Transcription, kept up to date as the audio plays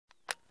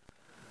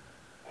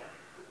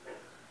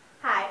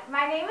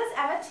name is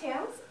Emma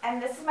Toombs, and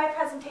this is my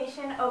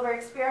presentation over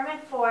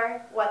Experiment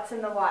 4, What's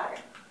in the Water.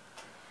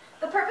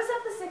 The purpose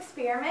of this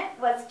experiment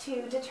was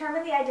to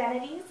determine the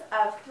identities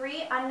of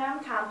 3 unknown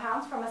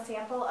compounds from a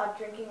sample of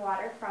drinking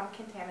water from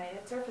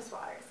contaminated surface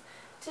waters.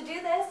 To do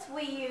this,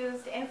 we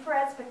used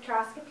infrared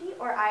spectroscopy,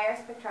 or IR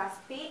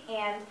spectroscopy,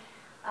 and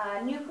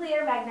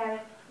nuclear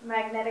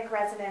magnetic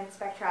resonance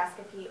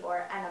spectroscopy,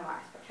 or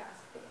NMR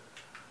spectroscopy.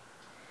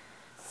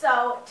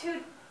 So,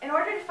 in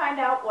order to find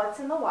out what's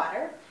in the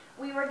water,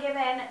 we were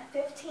given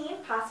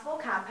 15 possible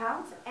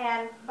compounds,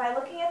 and by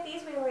looking at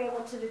these we were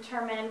able to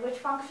determine which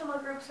functional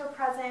groups were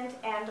present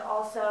and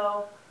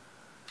also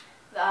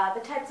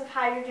the types of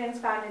hydrogens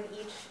found in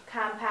each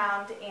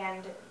compound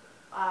and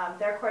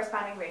their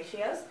corresponding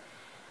ratios.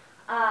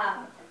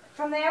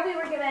 From there we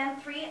were given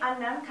 3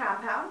 unknown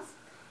compounds,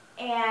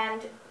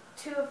 and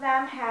 2 of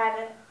them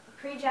had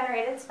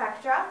pre-generated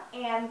spectra,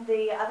 and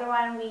the other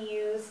one we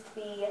used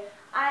the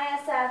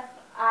ISF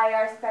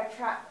IR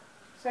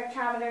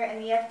spectrometer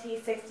and the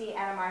FT60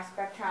 NMR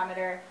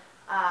spectrometer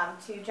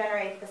to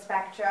generate the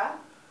spectra.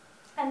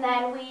 And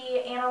then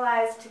we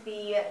analyzed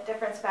the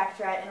different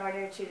spectra in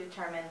order to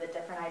determine the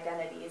different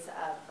identities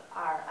of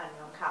our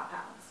unknown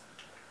compounds.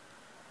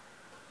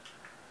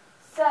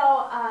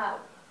 So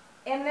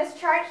in this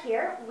chart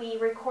here, we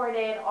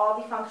recorded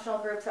all the functional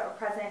groups that were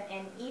present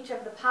in each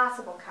of the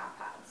possible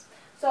compounds.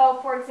 So,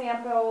 for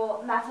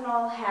example,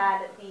 methanol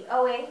had the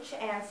OH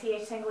and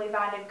CH singly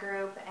bonded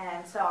group,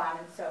 and so on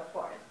and so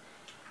forth.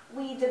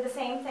 We did the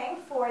same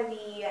thing for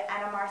the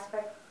NMR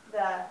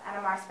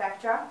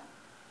spectra.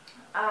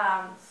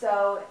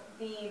 So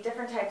the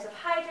different types of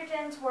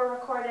hydrogens were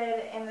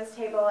recorded in this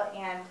table,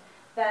 and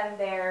then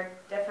their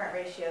different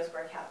ratios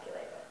were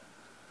calculated.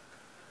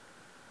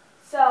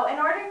 So in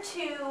order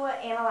to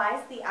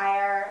analyze the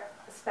IR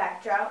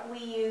spectra, we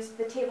used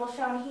the table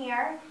shown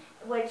here,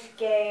 which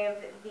gave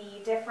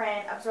the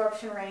different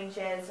absorption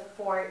ranges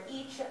for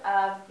each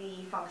of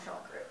the functional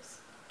groups.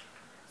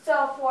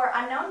 So for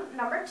unknown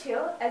number 2,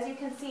 as you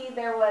can see,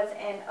 there was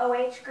an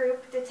OH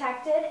group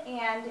detected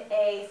and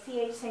a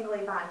CH singly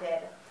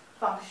bonded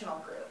functional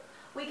group.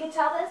 We could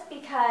tell this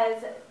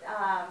because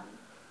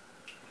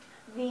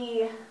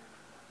the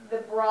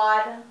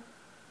broad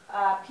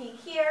peak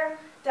here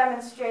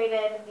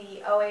demonstrated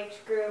the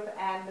OH group,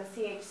 and the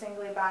CH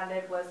singly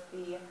bonded was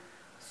the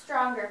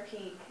stronger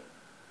peak.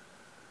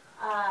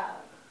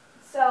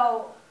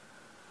 So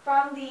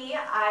from the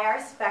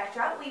IR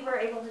spectra, we were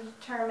able to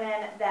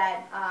determine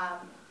that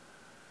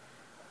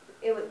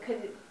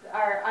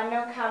our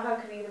unknown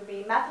compound could either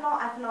be methanol,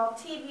 ethanol,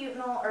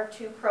 T-butanol, or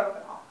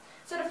 2-propanol.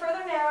 So to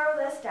further narrow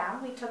this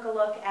down, we took a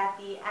look at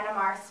the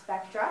NMR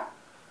spectra,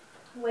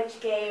 which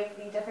gave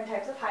the different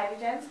types of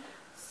hydrogens.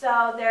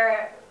 So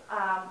there,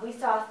 we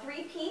saw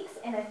 3 peaks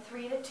in a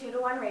 3 to 2 to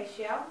 1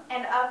 ratio,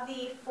 and of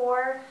the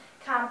 4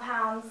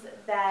 compounds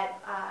that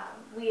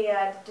we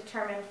had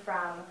determined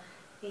from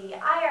the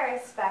IR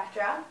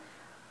spectra,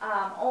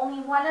 only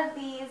one of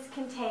these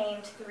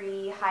contained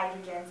 3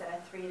 hydrogens in a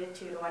 3 to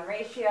 2 to 1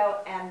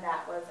 ratio, and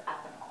that was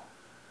ethanol.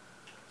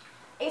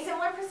 A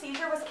similar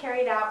procedure was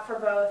carried out for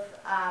both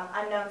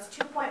unknowns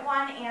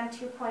 2.1 and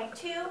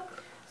 2.2.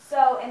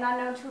 So in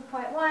unknown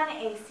 2.1,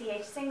 a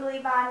CH singly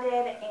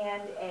bonded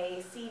and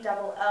a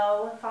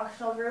COO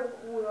functional group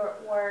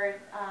were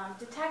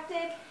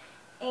detected,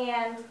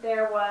 and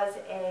there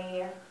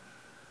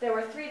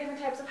were 3 different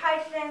types of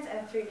hydrogens and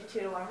a 3 to 2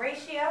 to 1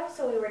 ratio,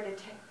 so we were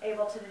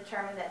able to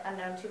determine that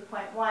unknown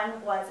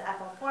 2.1 was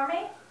ethyl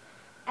formate.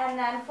 And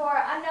then for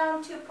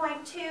unknown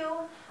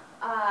 2.2,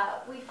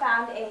 we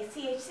found a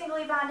CH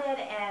singly bonded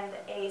and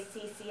a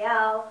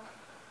CCl,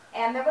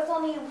 and there was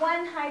only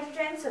 1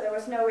 hydrogen, so there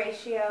was no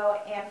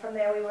ratio, and from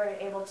there we were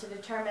able to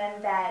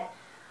determine that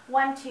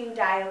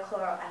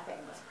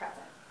 1,2-diochloroethane was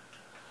present.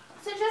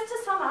 So just to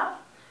sum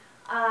up,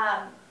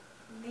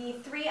 the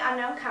 3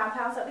 unknown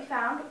compounds that we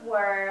found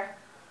were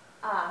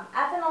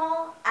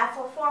ethanol,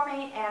 ethyl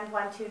formate, and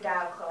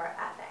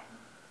 1,2-diochloroethane.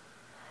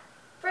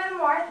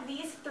 Furthermore,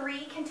 these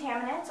 3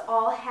 contaminants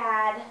all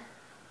had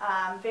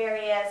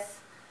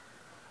various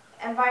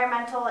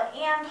environmental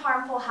and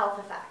harmful health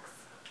effects.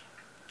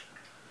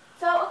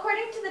 So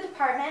according to the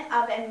Department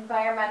of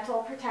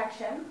Environmental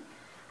Protection,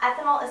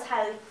 ethanol is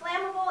highly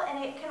flammable,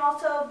 and it can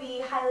also be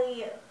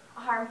highly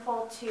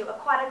harmful to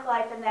aquatic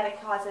life in that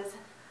it causes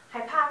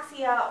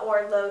hypoxia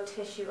or low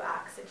tissue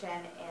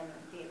oxygen in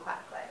the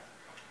aquatic life.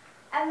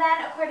 And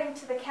then, according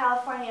to the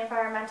California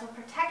Environmental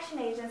Protection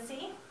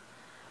Agency,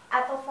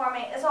 ethyl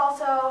formate is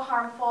also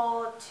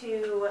harmful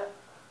to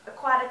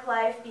aquatic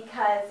life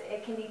because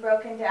it can be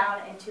broken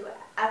down into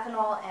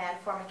ethanol and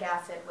formic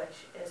acid,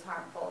 which is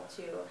harmful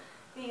to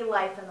the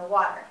life in the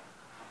water.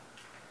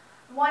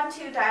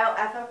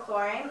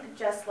 1,2-dioethylchlorine,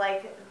 just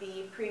like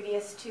the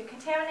previous 2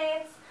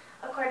 contaminants,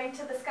 according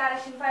to the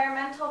Scottish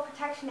Environmental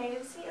Protection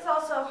Agency, is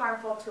also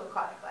harmful to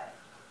aquatic life.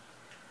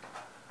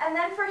 And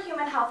then for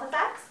human health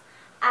effects,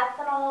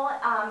 ethanol,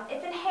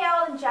 if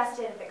inhaled,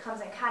 ingested, if it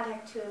comes in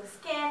contact to the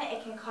skin,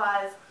 it can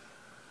cause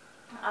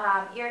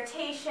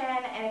irritation,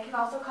 and it can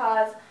also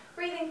cause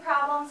breathing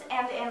problems,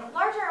 and in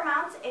larger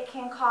amounts it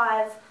can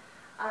cause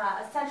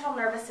central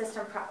nervous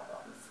system problems.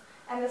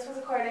 And this was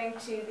according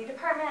to the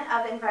Department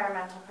of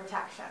Environmental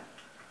Protection.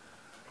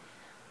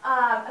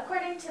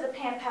 According to the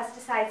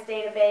Pan-Pesticides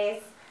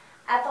database,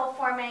 ethyl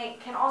formate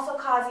can also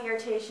cause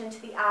irritation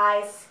to the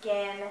eyes,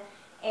 skin,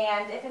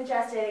 and if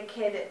ingested it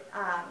could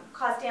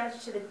cause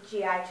damage to the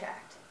GI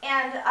tract.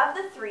 And of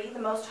the three, the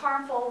most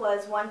harmful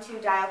was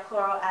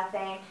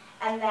 1,2-diachloroethane,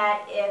 and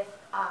that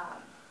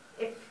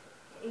if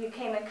you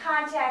came in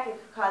contact, it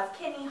could cause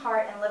kidney,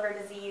 heart, and liver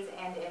disease,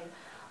 and in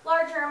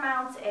larger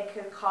amounts, it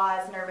could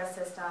cause nervous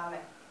system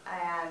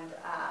and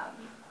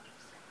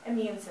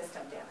immune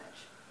system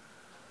damage.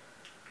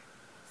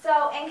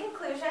 So, in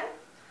conclusion,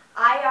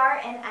 IR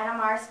and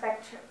NMR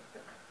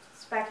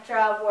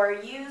spectra were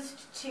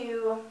used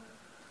to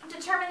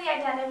determine the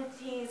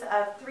identities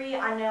of 3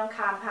 unknown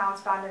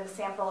compounds found in a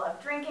sample of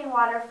drinking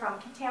water from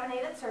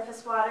contaminated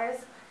surface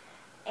waters.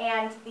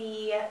 And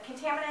the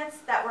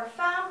contaminants that were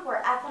found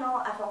were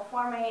ethanol, ethyl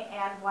formate,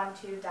 and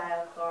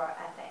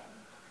 1,2-diachloroethane.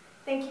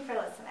 Thank you for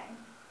listening.